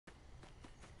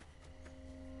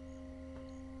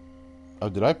Oh,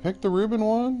 did I pick the Reuben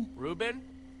one? Reuben,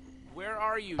 where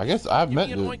are you? I guess I've Give me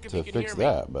meant an oink if to you can fix hear me.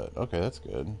 that, but okay, that's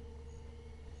good.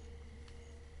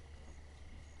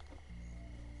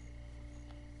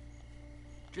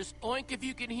 Just oink if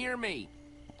you can hear me.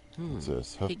 What's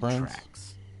this? Hoof Pig prints?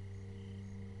 tracks.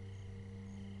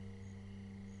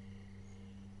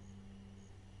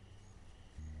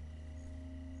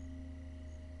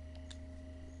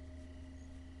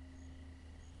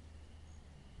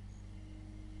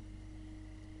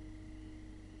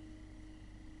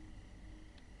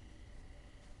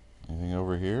 Anything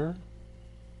over here?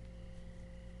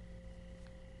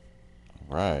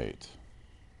 Right.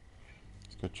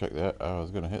 Let's go check that. Oh, I was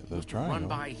gonna hit the Must have run triangle.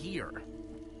 by here.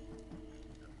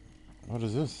 What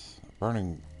is this?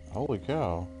 Burning. Holy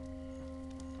cow.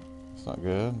 It's not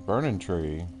good. Burning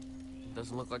tree.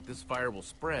 Doesn't look like this fire will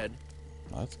spread.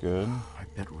 That's good. I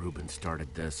bet Reuben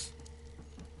started this.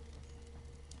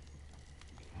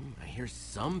 I hear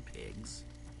some pigs.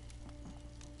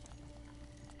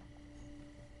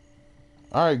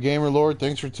 Alright, Gamer Lord,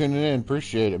 thanks for tuning in.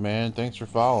 Appreciate it, man. Thanks for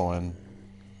following.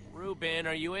 Reuben,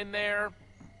 are you in there?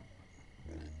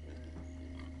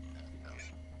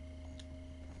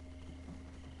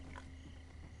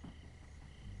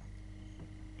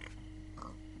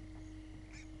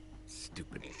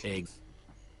 Stupid pigs.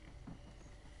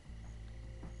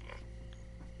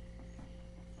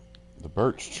 The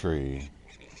birch tree.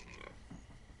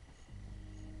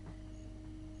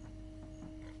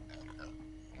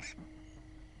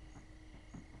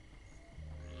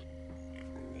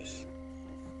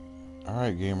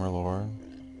 Alright, Gamer Lord.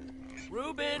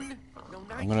 Reuben! No,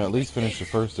 I'm gonna at least finish the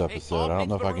first episode. I don't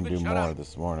know if I can do more up.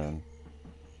 this morning.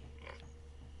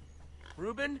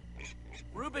 Reuben?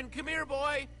 Reuben, come here,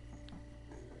 boy!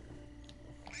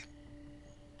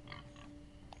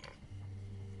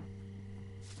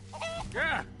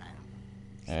 Yeah.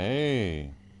 Hey.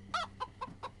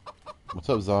 What's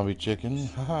up, zombie chicken?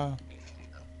 Haha.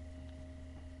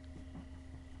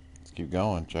 Let's keep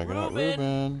going. Check it out,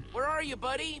 Reuben. Where are you,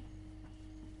 buddy?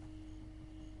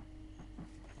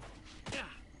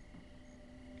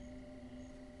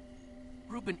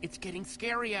 Reuben, it's getting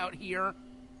scary out here.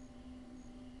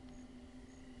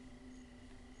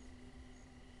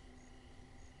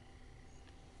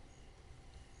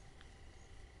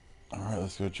 Alright,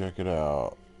 let's go check it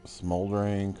out.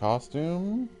 Smoldering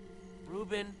costume?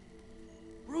 Reuben?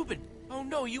 Reuben! Oh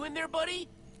no, you in there, buddy?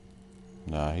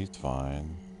 Nah, he's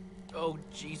fine. Oh,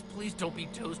 jeez, please don't be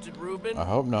toasted, Reuben. I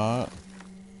hope not.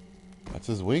 That's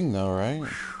his wing, though, right?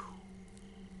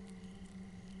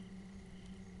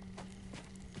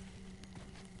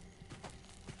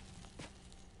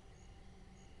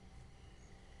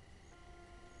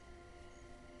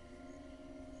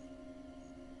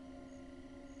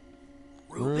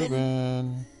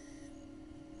 Reuben.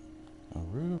 Oh,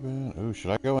 Reuben. Ooh,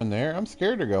 should I go in there? I'm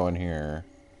scared to go in here.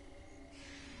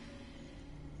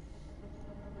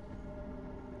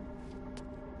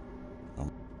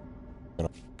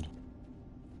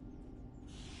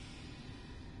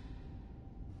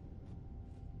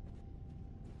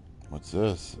 What's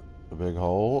this? A big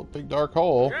hole? Big dark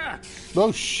hole? Yeah.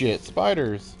 Oh shit,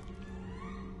 spiders.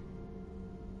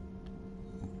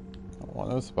 I don't want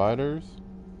those spiders.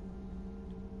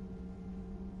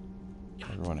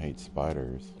 Everyone hates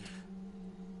spiders.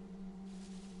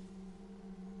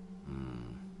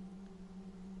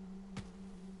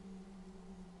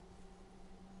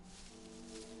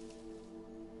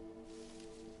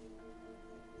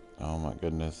 Oh my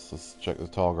goodness, let's check the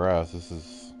tall grass. This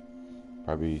is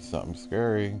probably something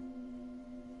scary.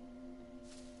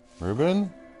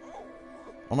 Reuben?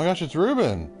 Oh my gosh, it's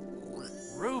Reuben!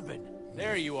 Reuben,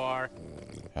 there you are.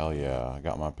 Hell yeah, I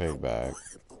got my pig back.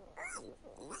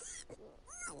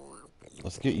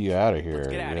 Let's get you out of here. Let's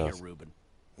get out of here, Reuben.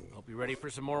 Hope you're ready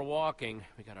for some more walking.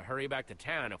 We gotta hurry back to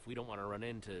town if we don't want to run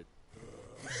into...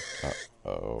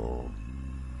 Uh-oh.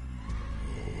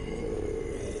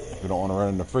 We don't want to run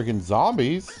into freaking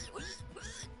zombies.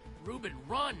 Reuben,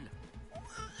 run!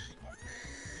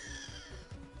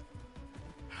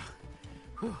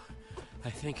 Whew.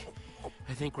 I think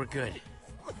we're good.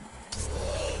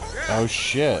 Oh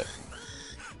shit.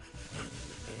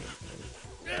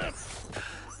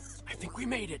 I think we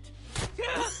made it.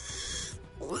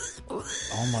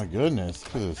 Oh my goodness,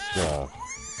 look at this stuff.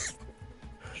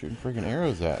 Shooting freaking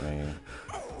arrows at me.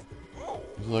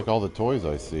 These are like all the toys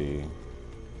I see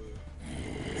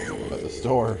at the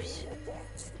stores.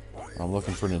 I'm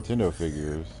looking for Nintendo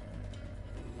figures.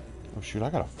 Oh shoot, I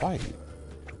gotta fight.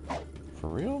 For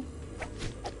real?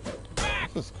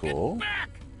 This is cool. Back!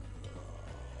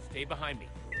 Stay behind me.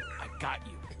 I got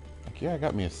you. Like, yeah, I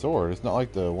got me a sword. It's not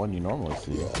like the one you normally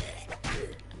see.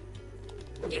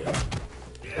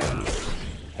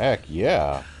 Heck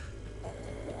yeah.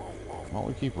 Why don't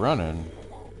we keep running?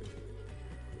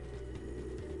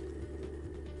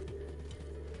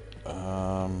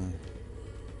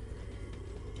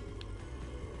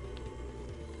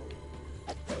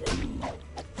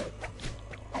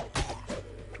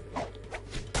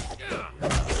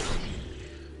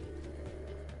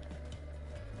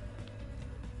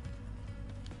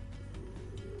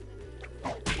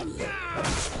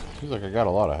 Seems like I got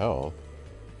a lot of health.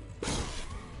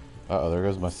 Uh-oh, there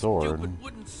goes my sword. Stupid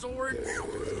wooden sword.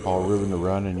 Call Reuben to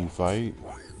run and you fight.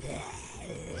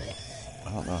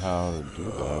 I don't know how to do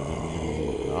that. Didn't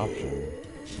give me an option.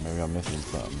 Maybe I'm missing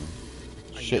something.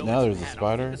 Shit, now there's a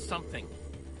spider. Something.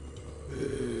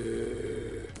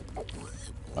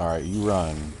 Alright, you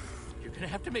run. You're gonna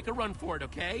have to make a run for it,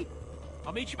 okay?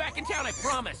 I'll meet you back in town, I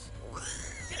promise.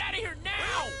 Get out of here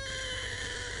now!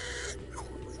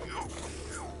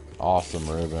 Awesome,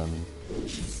 Reuben.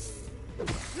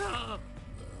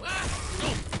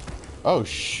 Oh,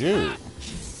 shoot.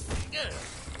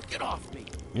 Get off me.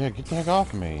 Yeah, get the heck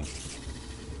off me.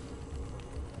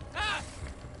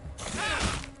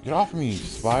 Get off me,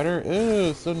 spider.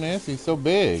 Ew, so nasty, so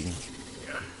big.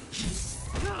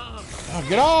 Oh,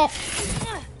 get off!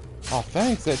 Oh,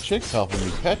 thanks. That chick's helping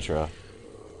me, Petra.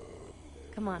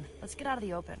 Come on, let's get out of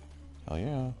the open. Hell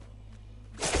yeah.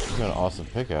 You got an awesome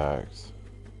pickaxe.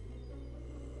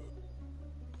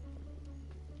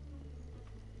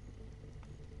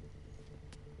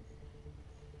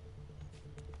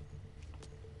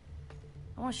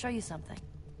 I want to show you something.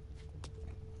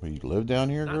 Well, you live down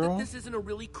here, Not girl? that this isn't a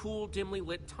really cool, dimly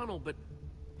lit tunnel, but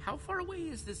how far away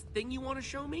is this thing you want to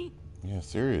show me? Yeah,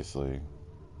 seriously.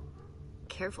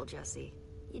 Careful, Jesse.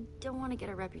 You don't want to get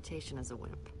a reputation as a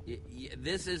wimp.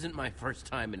 This isn't my first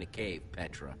time in a cave,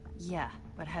 Petra. Yeah,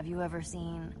 but have you ever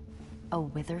seen a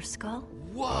wither skull?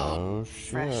 Whoa! Oh,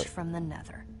 shit. Fresh from the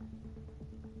nether.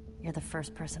 You're the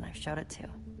first person I've showed it to.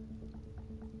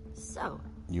 So,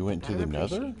 You went to the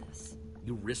nether? this.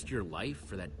 You risked your life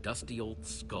for that dusty old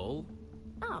skull?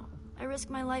 No, I risk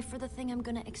my life for the thing I'm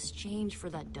gonna exchange for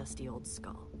that dusty old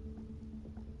skull.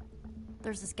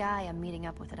 There's this guy I'm meeting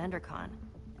up with at EnderCon.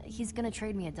 He's gonna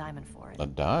trade me a diamond for it. A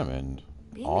diamond?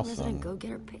 Being a resident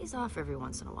go-getter pays off every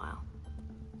once in a while.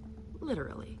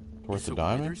 Literally. Worth Is a a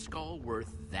diamond? wither skull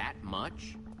worth that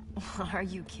much? Are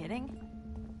you kidding?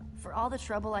 For all the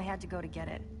trouble I had to go to get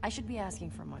it, I should be asking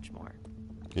for much more.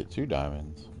 Get 2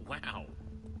 diamonds. Wow.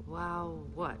 Wow,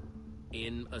 what?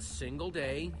 In a single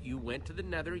day, you went to the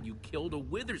nether, you killed a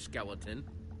wither skeleton.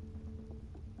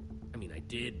 I mean, I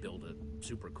did build a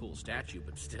super cool statue,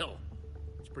 but still.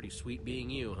 It's pretty sweet being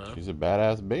you, huh? She's a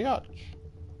badass bitch.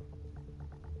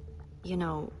 You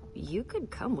know, you could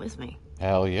come with me.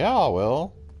 Hell yeah, I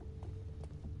will.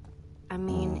 I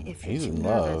mean, if you're he's too in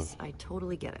nervous, love. I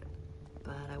totally get it.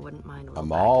 But I wouldn't mind a little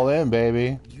I'm all in,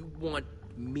 baby. You want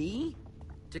me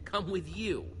to come with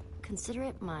you? Consider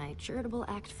it my charitable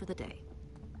act for the day.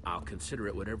 I'll consider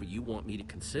it whatever you want me to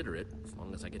consider it, as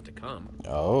long as I get to come.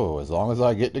 Oh, as long as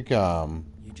I get to come.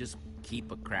 You just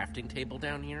keep a crafting table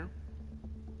down here?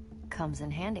 Comes in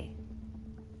handy.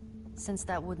 Since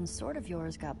that wooden sword of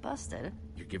yours got busted,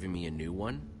 You're giving me a new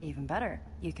one? even better,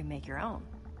 you can make your own.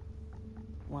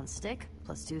 1 stick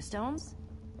plus 2 stones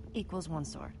equals 1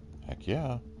 sword. Heck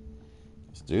yeah.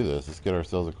 Let's do this. Let's get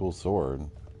ourselves a cool sword.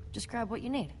 Just grab what you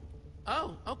need.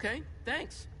 Oh, okay,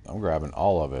 thanks. I'm grabbing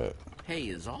all of it. Hey,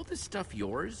 is all this stuff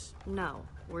yours? No,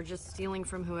 we're just stealing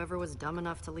from whoever was dumb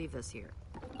enough to leave this here.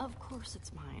 Of course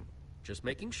it's mine. Just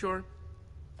making sure.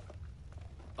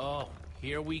 Oh,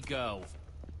 here we go.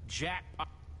 Jack...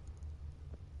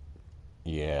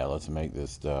 Yeah, let's make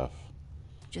this stuff.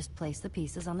 Just place the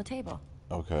pieces on the table.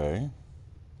 Okay.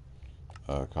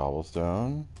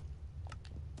 Cobblestone.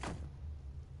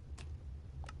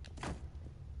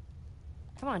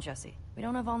 Come on, Jesse. We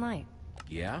don't have all night.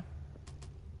 Yeah?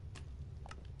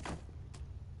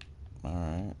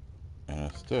 Alright.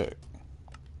 And a stick.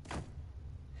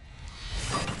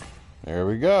 There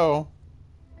we go.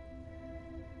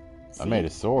 I See? made a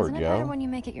sword, Isn't it yo. better when you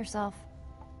make it yourself?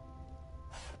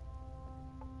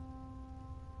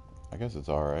 I guess it's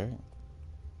alright.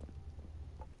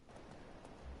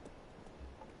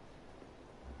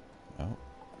 Nope.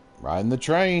 Riding the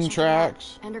train Check it out.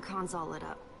 tracks. EnderCon's all lit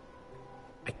up.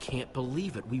 I can't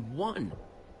believe it. We won.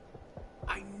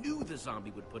 I knew the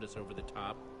zombie would put us over the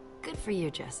top. Good for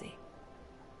you, Jesse.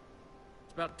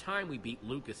 It's about time we beat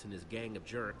Lucas and his gang of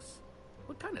jerks.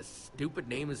 What kind of stupid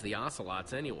name is the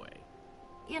Ocelots anyway?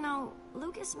 You know,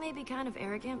 Lucas may be kind of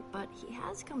arrogant, but he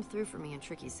has come through for me in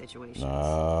tricky situations.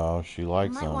 No, she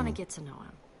likes You might want to him. get to know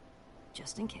him.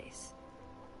 Just in case.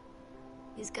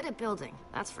 He's good at building,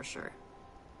 that's for sure.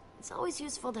 It's always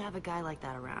useful to have a guy like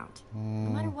that around, no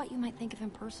matter what you might think of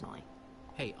him personally.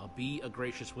 Hey, I'll be a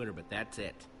gracious winner, but that's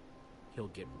it. He'll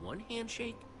get one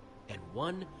handshake and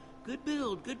one good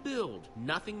build.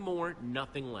 Nothing more,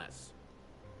 nothing less.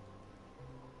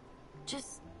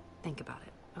 Just think about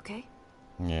it, okay?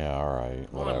 Yeah, alright,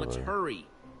 Come on, whatever. let's hurry.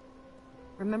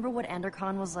 Remember what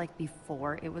Endercon was like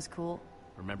before it was cool?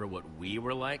 Remember what we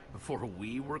were like before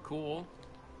we were cool?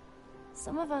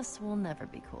 Some of us will never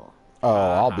be cool. Oh,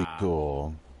 I'll be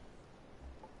cool.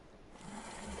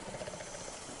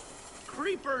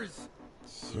 Creepers!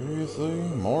 Seriously?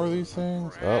 More of these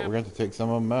things? Oh, we're going to have to take some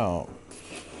of them out.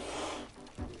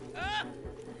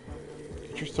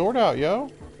 Get your sword out, yo.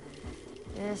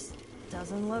 This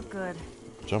doesn't look good.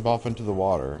 Jump off into the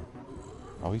water.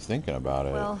 Oh, he's thinking about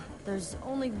it. Well, there's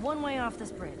only one way off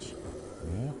this bridge.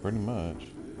 Yeah, pretty much.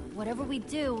 Whatever we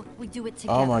do it together.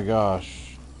 Oh my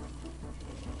gosh.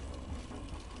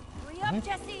 Hurry up,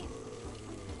 Jesse!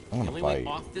 I'm The gonna only way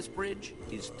fight. off this bridge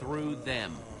is through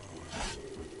them.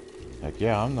 Heck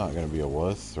yeah, I'm not gonna be a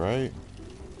wuss, right?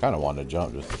 Kinda wanted to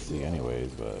jump just to see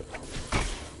anyways, but...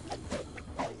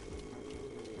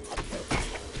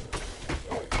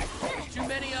 Too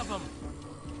many of them.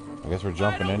 I guess we're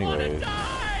jumping anyways.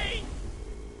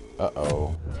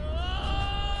 Uh-oh.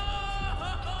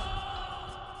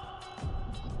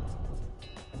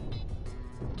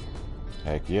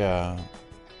 Heck yeah.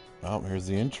 Oh, here's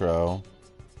the intro.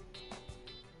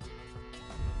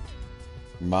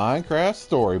 Minecraft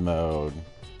story mode.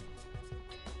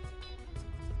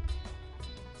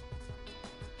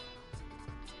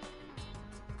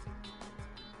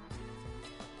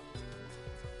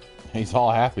 He's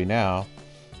all happy now.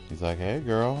 He's like, hey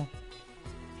girl,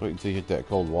 just wait until you hit that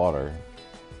cold water.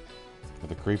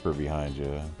 With a creeper behind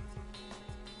you.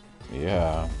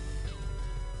 Yeah.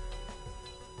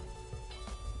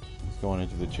 He's going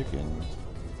into the chickens.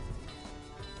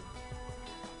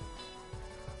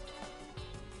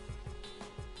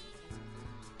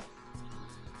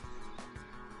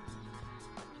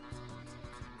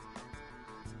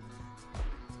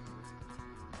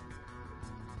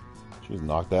 Just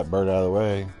knocked that bird out of the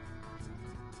way.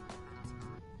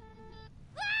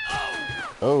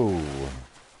 Oh.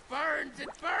 Burns! It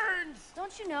burns!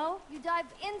 Don't you know? You dive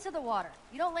into the water.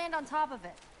 You don't land on top of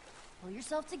it. Pull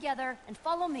yourself together and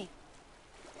follow me.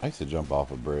 I used to jump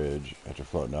off a bridge after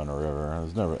floating down a river. I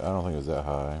don't think it was that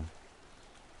high.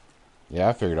 Yeah,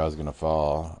 I figured I was gonna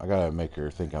fall. I gotta make her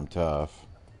think I'm tough.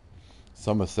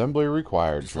 Some assembly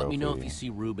required Just trophy. let me know if you see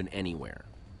Reuben anywhere.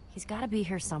 He's gotta be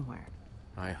here somewhere.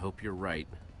 I hope you're right.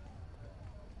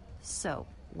 So,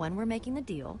 when we're making the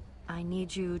deal, I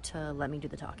need you to let me do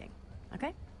the talking.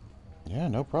 Okay? Yeah,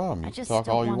 no problem. You I can just talk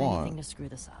don't all you want want. anything to screw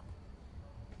this up.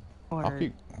 Or I'll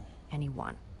keep...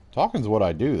 anyone. Talking's what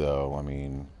I do, though. I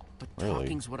mean, But really.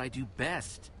 talking's what I do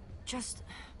best. Just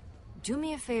do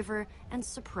me a favor and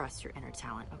suppress your inner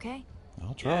talent, okay?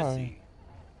 I'll try.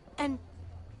 And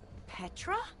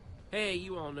Petra? Hey,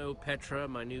 you all know Petra,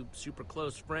 my new super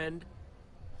close friend.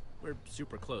 We're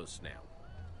super close now.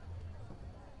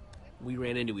 We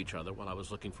ran into each other while I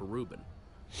was looking for Reuben.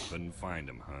 Couldn't find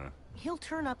him, huh? He'll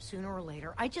turn up sooner or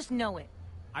later. I just know it.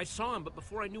 I saw him, but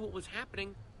before I knew what was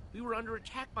happening, we were under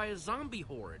attack by a zombie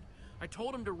horde. I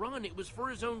told him to run. It was for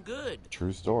his own good. True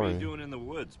What are story. you doing in the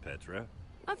woods, Petra?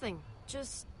 Nothing.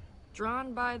 Just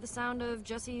drawn by the sound of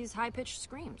Jesse's high-pitched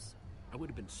screams. I would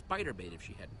have been spider bait if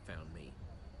she hadn't found me.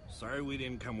 Sorry we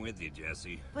didn't come with you,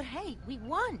 Jesse. But hey, we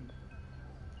won.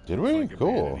 Did Looks we? like Cool.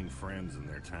 abandoning friends in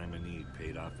their time of need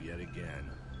paid off yet again.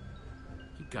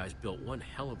 You guys built one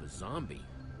hell of a zombie.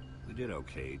 We did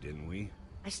okay, didn't we?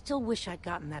 I still wish I'd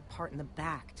gotten that part in the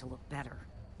back to look better.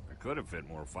 I could have fit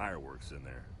more fireworks in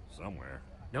there, somewhere.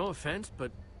 No offense,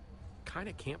 but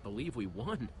kinda can't believe we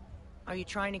won. Are you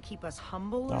trying to keep us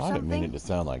humble No, or I something? didn't mean it to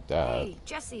sound like that. Hey,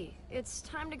 Jesse, it's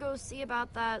time to go see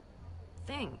about that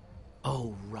thing.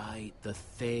 Oh, right, the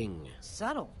thing.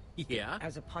 Subtle, Yeah?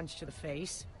 as a punch to the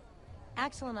face.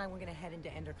 Axel and I were gonna head into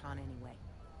Endercon anyway.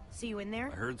 See you in I there?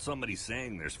 heard somebody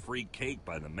saying there's free cake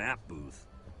by the map booth.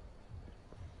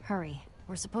 Hurry.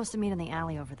 We're supposed to meet in the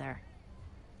alley over there.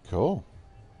 Cool.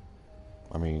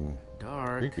 I mean,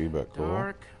 Dark. creepy, but cool.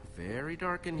 Dark. Very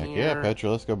dark in Heck here. yeah,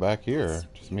 Petra, let's go back here. That's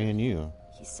Just me and you.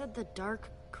 He said the dark,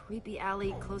 creepy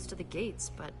alley close to the gates,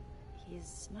 but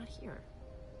he's not here.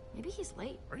 Maybe he's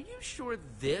late. Are you sure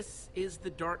this is the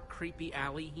dark, creepy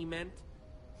alley he meant?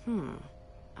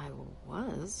 I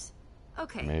was.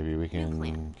 Okay. Maybe we new plan.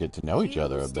 can get to know each You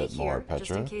other a stay bit more, here,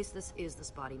 just in Petra. case this is the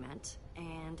spot he meant,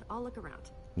 and I'll look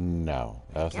around. No,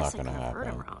 that's Guess not I gonna could have heard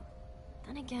him happen. wrong.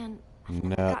 Then again, I've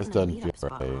No, never this gotten doesn't a meetup feel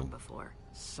spot right. wrong before.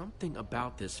 Something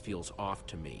about this feels off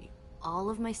to me. All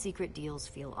of my secret deals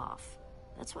feel off.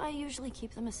 That's why I usually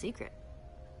keep them a secret.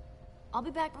 I'll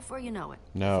be back before you know it.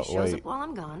 No, if he shows wait. up while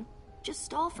I'm gone, just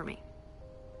stall for me.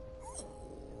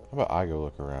 How about I go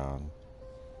look around?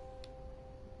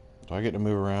 Do I get to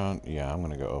move around? Yeah, I'm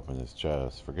gonna go open this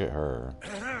chest. Forget her.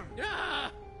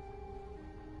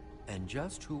 And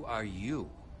just who are you?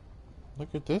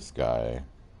 Look at this guy.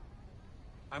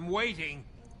 I'm waiting.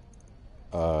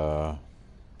 Don't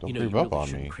You know, creep you up really on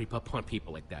shouldn't me. creep up on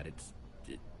people like that.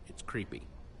 It's creepy.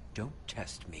 Don't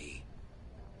test me.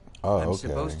 Oh, I'm okay.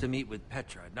 supposed to meet with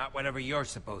Petra, not whatever you're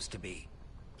supposed to be.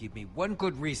 Give me one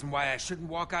good reason why I shouldn't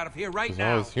walk out of here right 'Cause I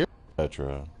now. was here,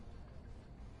 Petra.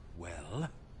 Well,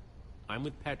 I'm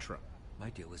with Petra. my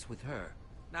deal is with her,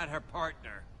 not her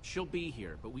partner. She'll be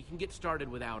here, but we can get started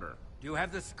without her. Do you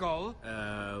have the skull?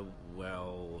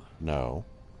 Well... No.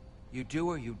 You do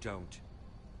or you don't?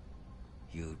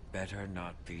 You'd better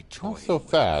not be toying Not so with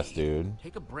fast, me. dude.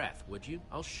 Take a breath, would you?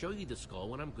 I'll show you the skull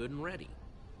when I'm good and ready.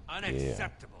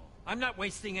 Unacceptable. I'm not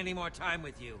wasting any more time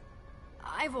with you.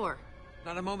 Ivor.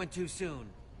 Not a moment too soon.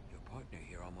 Your partner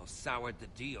here almost soured the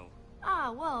deal.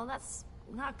 Ah, well, that's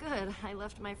not good. I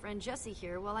left my friend Jesse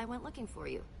here while I went looking for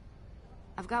you.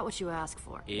 I've got what you asked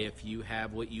for. If you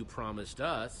have what you promised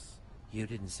us... You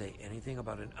didn't say anything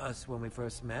about an us when we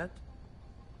first met?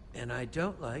 And I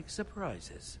don't like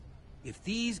surprises. If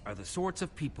these are the sorts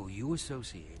of people you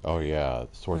associate, Oh yeah,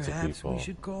 sorts of perhaps people. we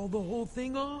should call the whole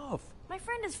thing off. My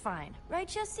friend is fine, right,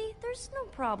 Jesse? There's no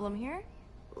problem here.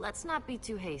 Let's not be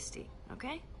too hasty,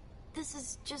 okay? This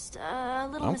is just a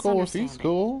little I'm cool if misunderstanding. he's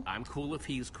cool. I'm cool if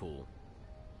he's cool.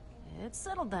 It's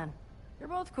settled then. You're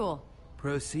both cool.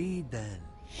 Proceed then.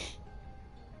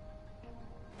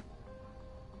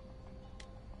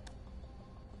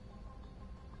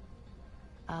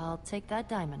 I'll take that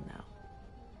diamond now.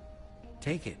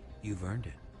 Take it. You've earned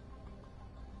it.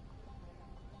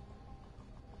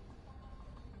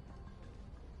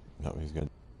 No, he's gonna.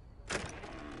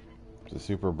 Is it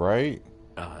super bright?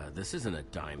 This isn't a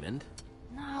diamond.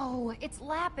 No, it's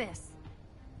lapis.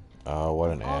 Oh,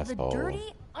 what an All asshole. the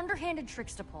dirty, underhanded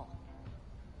tricks to pull.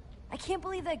 I can't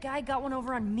believe that guy got one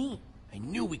over on me. I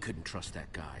knew we couldn't trust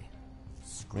that guy.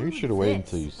 Maybe you should have waited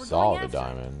this. until you We're saw going the after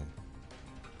it. diamond.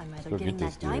 I'm either go getting get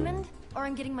this that dude. diamond, or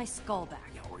I'm getting my skull back.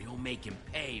 Yeah, or you'll make him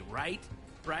pay, right?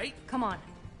 Right? Come on.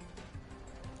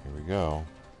 Here we go.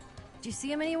 Do you see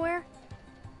him anywhere?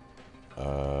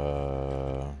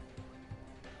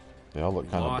 They all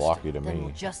look kind of Lost blocky to Then me.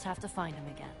 we'll just have to find him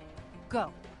again.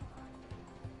 Go.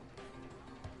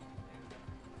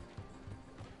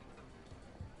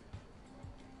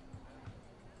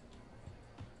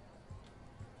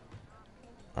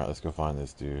 Alright, let's go find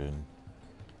this dude.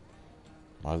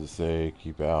 Why does it say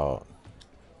keep out?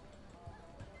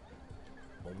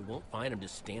 Well, we won't find him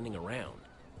just standing around.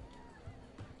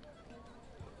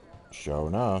 Sure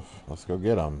enough. Let's go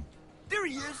get him. There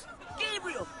he is!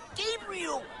 Gabriel!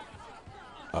 Gabriel!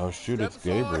 Oh shoot, it's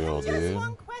Gabriel, dude.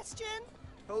 Question.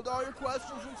 Hold all your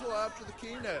questions until after the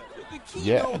keynote.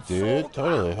 Yeah, dude,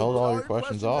 totally. Hold all your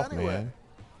questions off, man.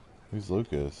 Who's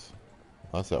Lucas?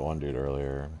 That's that one dude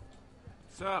earlier.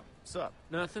 Sup? Sup?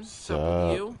 Nothing? Sup? Sup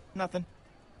with you? Nothing.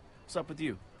 What's up with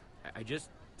you? I just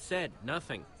said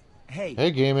nothing. Hey.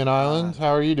 Hey, Gaming Island, how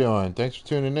are you doing? Thanks for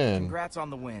tuning in. Congrats on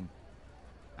the win.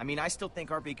 I mean, I still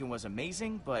think our beacon was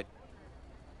amazing, but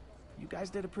you guys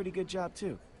did a pretty good job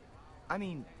too. I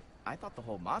mean, I thought the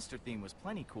whole monster theme was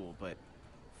plenty cool, but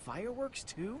fireworks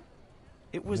too?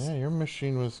 It was Yeah, your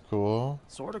machine was cool.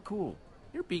 sort of cool.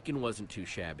 Your beacon wasn't too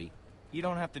shabby. You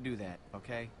don't have to do that,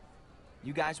 okay?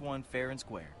 You guys won fair and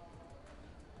square.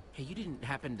 Hey, you didn't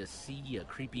happen to see a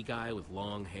creepy guy with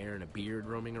long hair and a beard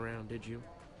roaming around, did you?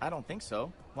 I don't think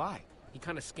so. Why? He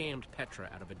kind of scammed Petra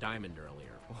out of a diamond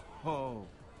earlier. Oh,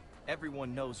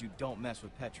 everyone knows you don't mess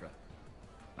with Petra.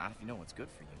 Not if you know what's good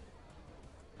for you.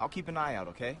 I'll keep an eye out,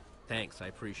 okay? Thanks, I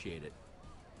appreciate it.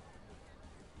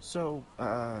 So,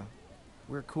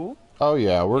 we're cool? Oh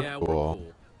yeah, we're Yeah, cool. we're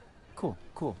cool. Cool,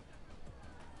 cool.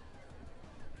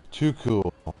 Too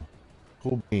cool.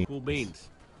 Cool beans. Cool beans.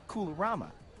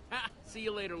 Coolorama. Ha! See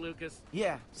you later, Lucas.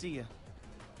 Yeah, see ya.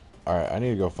 Alright, I need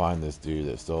to go find this dude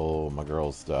that stole my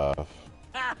girl's stuff.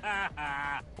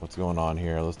 What's going on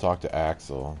here? Let's talk to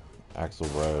Axel. Axel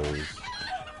Rose.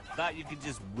 Thought you could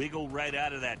just wiggle right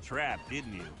out of that trap,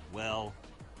 didn't you? Well,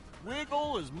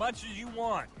 wiggle as much as you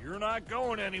want. You're not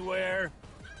going anywhere.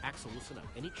 Axel, listen up.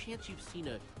 Any chance you've seen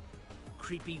a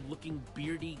creepy-looking,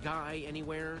 beardy guy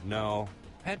anywhere? No.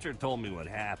 Petra told me what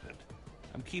happened.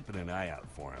 I'm keeping an eye out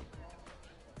for him.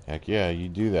 Heck yeah, you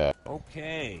do that.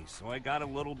 Okay, so I got a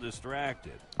little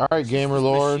distracted. All right, It's just gamer this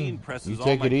lord, machine presses you all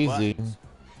take my it easy. buttons.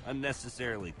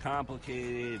 Unnecessarily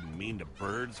complicated and mean to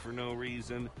birds for no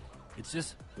reason. It's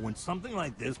just, when something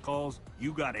like this calls,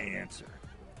 you gotta answer.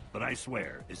 But I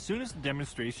swear, as soon as the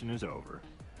demonstration is over...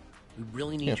 We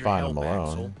really need Can't your find help, him alone.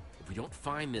 Axel. If we don't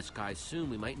find this guy soon,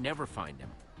 we might never find him.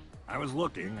 I was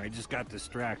looking, I just got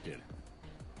distracted.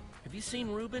 Have you seen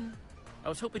Reuben? I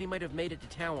was hoping he might have made it to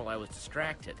town while I was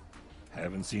distracted.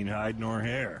 Haven't seen hide nor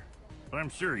hair. But I'm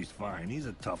sure he's fine, he's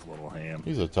a tough little ham.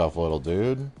 He's a tough little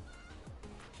dude.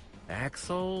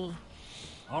 Axel?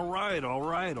 Alright,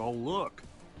 I'll look.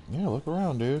 Yeah, look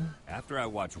around, dude. After I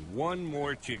watch one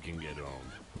more chicken get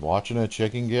owned. Watching a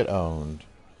chicken get owned.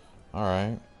 All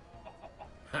right.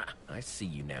 Ha! I see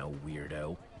you now,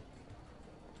 weirdo.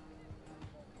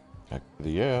 Heck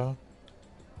yeah.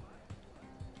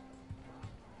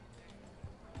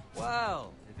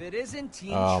 Well, if it isn't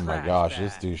Team Oh my Trash gosh, Bag.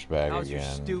 this douchebag How's your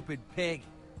again. stupid pig?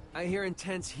 I hear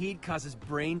intense heat causes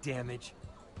brain damage.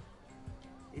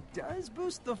 It does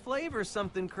boost the flavor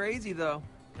something crazy, though.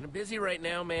 Kind of busy right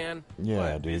now, man. Yeah,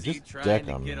 What, dude, busy just trying deck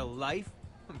to him. get a life?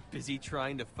 I'm busy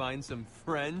trying to find some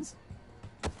friends.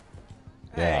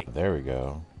 Yeah, Hey, there we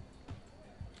go.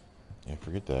 Yeah,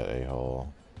 forget that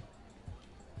a-hole.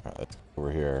 Alright, let's go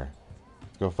over here.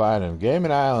 Let's go find him.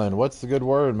 Gaming Island, what's the good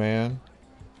word, man?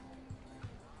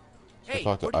 Let's Hey,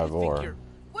 go talk to what do you think Ivor. you're...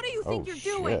 What do you Oh, think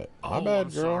you're doing? shit. My Oh, bad, I'm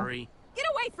girl. sorry. Get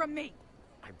away from me!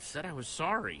 I said I was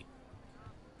sorry.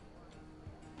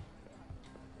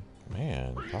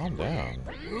 Man, calm down.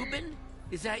 Reuben?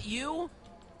 Is that you?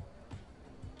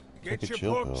 Take a Get your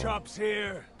chill pork pill. chops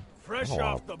here, fresh I don't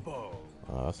off want- the bone.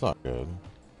 That's not good.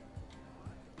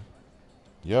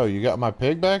 Yo, you got my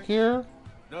pig back here?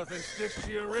 Nothing sticks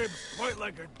to your ribs quite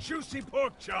like a juicy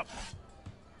pork chop.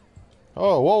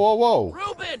 Oh, whoa, whoa, whoa.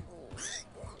 Reuben!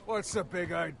 What's the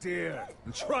big idea?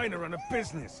 I'm trying to run a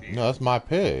business here. No, that's my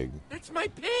pig. That's my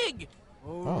pig!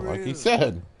 Oh, like he really?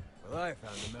 said. Well, I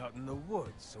found him out in the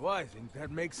woods, so I think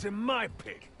that makes him my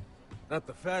pig. Not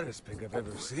the fattest pig I've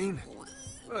ever seen.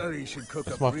 But he should cook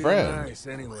That's up my real friend. nice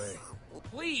anyway.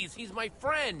 Please, he's my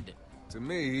friend. To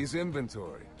me, he's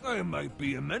inventory. I might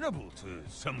be amenable to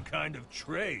some kind of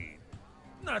trade.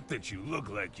 Not that you look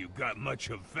like you got much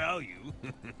of value.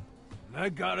 I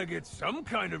gotta get some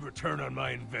kind of return on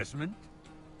my investment.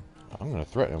 I'm gonna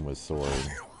threaten him with sword.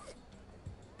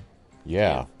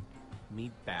 Yeah. Me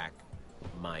back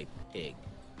my pig.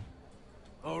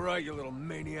 All right, you little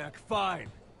maniac. Fine.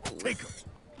 Take him.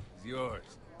 He's yours.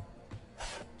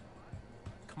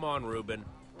 Come on, Reuben.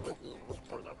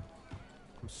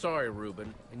 I'm sorry,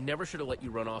 Reuben. I never should have let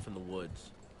you run off in the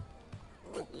woods.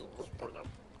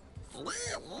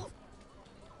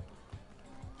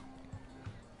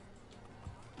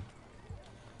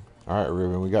 Alright,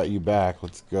 Reuben, we got you back.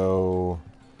 Let's go.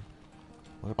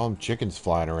 Look at all them chickens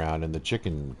flying around in the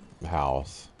chicken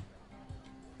house.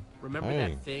 Remember Hey,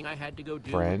 that thing I had to go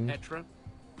do friend. with Petra?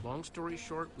 Long story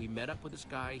short, we met up with this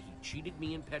guy, he cheated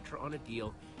me and Petra on a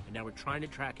deal, and now we're trying to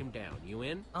track him down. You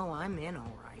in? Oh, I'm in,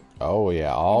 all right. Oh,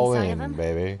 yeah, all Any sign of in, him?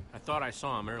 baby. I thought I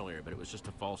saw him earlier, but it was just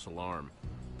a false alarm.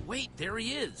 Wait, there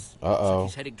he is! Uh-oh. Looks like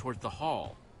he's heading towards the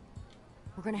hall.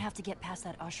 We're gonna have to get past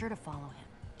that usher to follow him.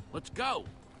 Let's go!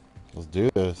 Let's do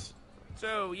this.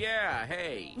 So, yeah,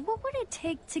 hey. What would it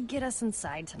take to get us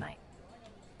inside tonight?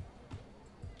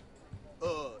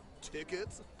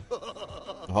 Tickets?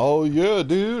 Oh, yeah,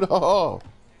 dude. Oh.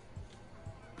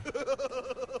 It's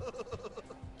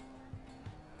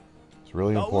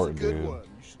really That was a important, good dude. one.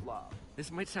 You should laugh.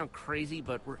 This might sound crazy,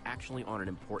 but we're actually on an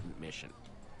important mission.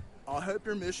 I hope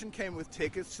your mission came with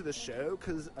tickets to the show,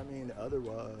 because, I mean,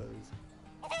 otherwise...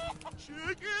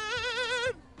 Chicken!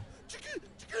 Chicken!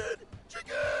 Chicken!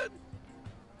 Chicken!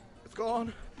 It's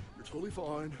gone. You're totally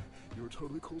fine. You're a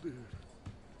totally cool dude.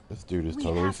 This dude is We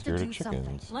totally have to scared do of chickens.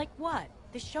 something. Like what?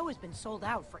 The show has been sold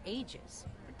out for ages.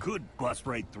 I could bust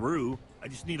right through. I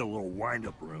just need a little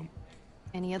wind-up room.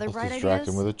 Any other Let's bright distract ideas?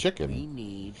 him with a We chicken.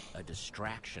 need a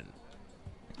distraction.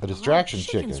 A distraction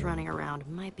Chickens chicken. running around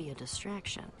might be a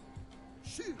distraction.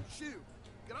 Shoot! Shoot!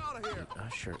 Get out of here! The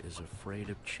usher is afraid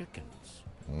of chickens.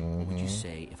 What Mm-hmm. would you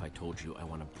say if I told you I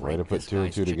want to Way break to put this two and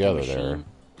guy's two chicken together machine there.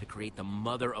 to create the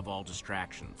mother of all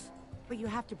distractions? But you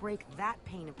have to break that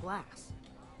pane of glass.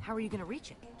 How are you going to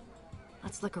reach it?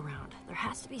 Let's look around. There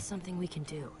has to be something we can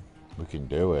do. We can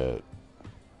do it.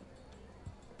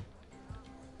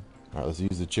 Alright, let's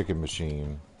use the chicken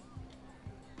machine.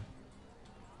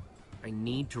 I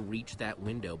need to reach that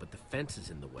window, but the fence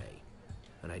is in the way.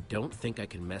 And I don't think I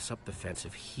can mess up the fence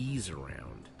if he's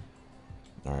around.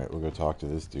 Alright, we'll go talk to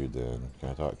this dude then. Can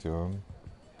I talk to him?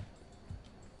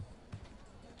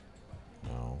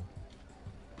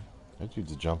 That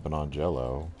dude's jumping on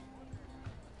Jello.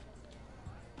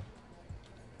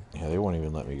 Yeah, they won't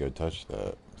even let me go touch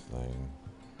that thing.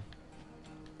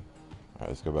 Alright,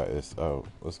 let's go back.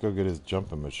 Let's go get his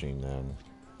jumping machine then.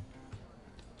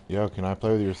 Yo, can I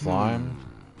play with your slime?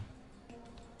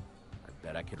 I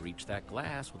bet I could reach that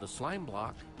glass with a slime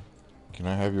block. Can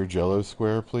I have your Jello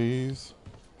square, please?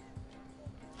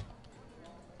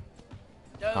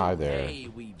 Hi there. Hey,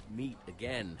 we meet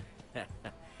again.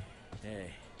 Hey.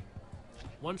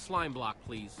 One slime block,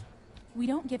 please. We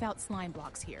don't give out slime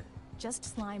blocks here, just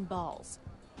slime balls.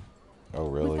 Oh,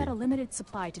 really? We've got a limited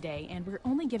supply today, and we're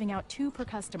only giving out 2 per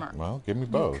customer. Well, give me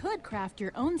both. You could craft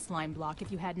your own slime block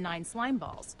if you had 9 slime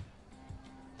balls.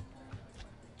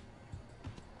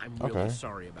 I'm really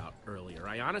sorry about earlier.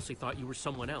 I honestly thought you were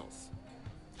someone else.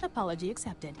 Apology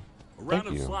accepted. A round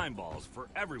of slime balls for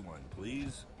everyone,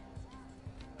 please.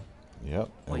 Yep,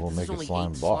 and Wait, we'll this make is a only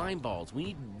slime 8 ball. slime balls. We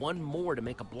need one more to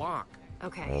make a block.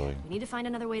 Okay, Really? we need to find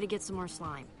another way to get some more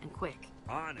slime, and quick.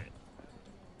 On it.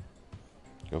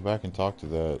 Go back and talk to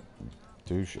that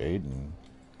douche Aiden.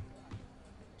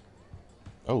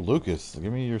 Oh, Lucas,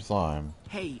 give me your slime.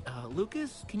 Hey,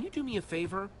 Lucas, can you do me a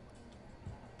favor?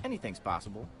 Anything's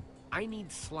possible. I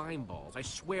need slime balls. I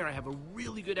swear I have a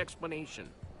really good explanation.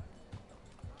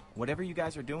 Whatever you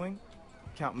guys are doing,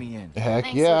 count me in. Heck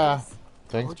Thanks, yeah. Lucas.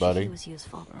 Thanks, Told you buddy. he was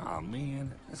useful. Oh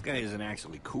man, this guy isn't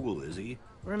actually cool, is he?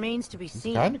 Remains to be It's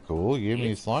seen. kind of cool. You gave me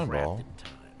a It's slime ball. crafting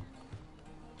time.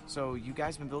 So, you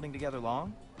guys been building together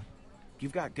long?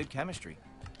 You've got good chemistry.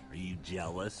 Are you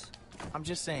jealous? I'm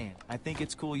just saying, I think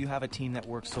it's cool you have a team that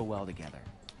works so well together.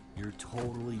 You're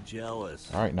totally jealous.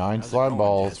 All right, 9 How's it slime going,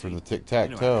 balls Jesse? for the You know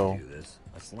tic-tac-toe. how to do this.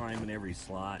 A slime in every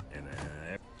slot and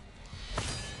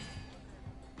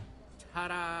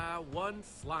Ta-da! One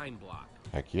slime block.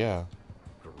 Heck yeah.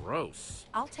 Gross.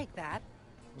 I'll take that.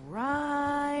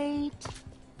 Right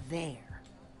there.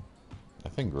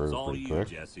 That thing grew it's all pretty you, quick.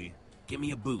 Jesse. Give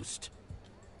me a boost.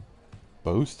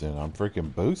 Boosting. I'm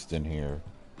freaking boosting here.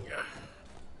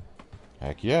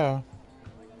 Heck yeah.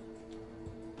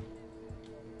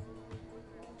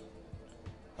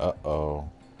 Uh-oh.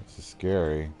 This is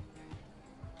scary.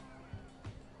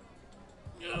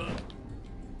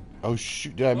 Oh,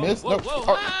 shoot. Did I miss? Whoa, No. whoa,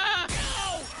 Oh. ah!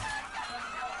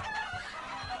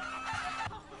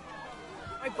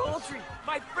 My poultry!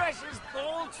 My precious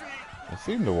poultry! It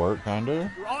seemed to work,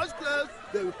 kinda. Your eyes closed,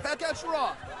 they will peck at you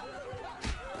off.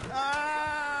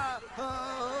 Ah!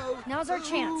 Oh! Now's our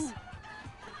chance.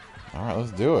 Alright,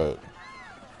 let's do it.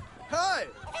 Hey!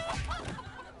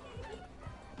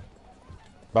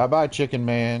 Bye-bye, chicken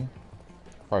man.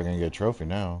 Probably gonna get a trophy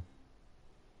now.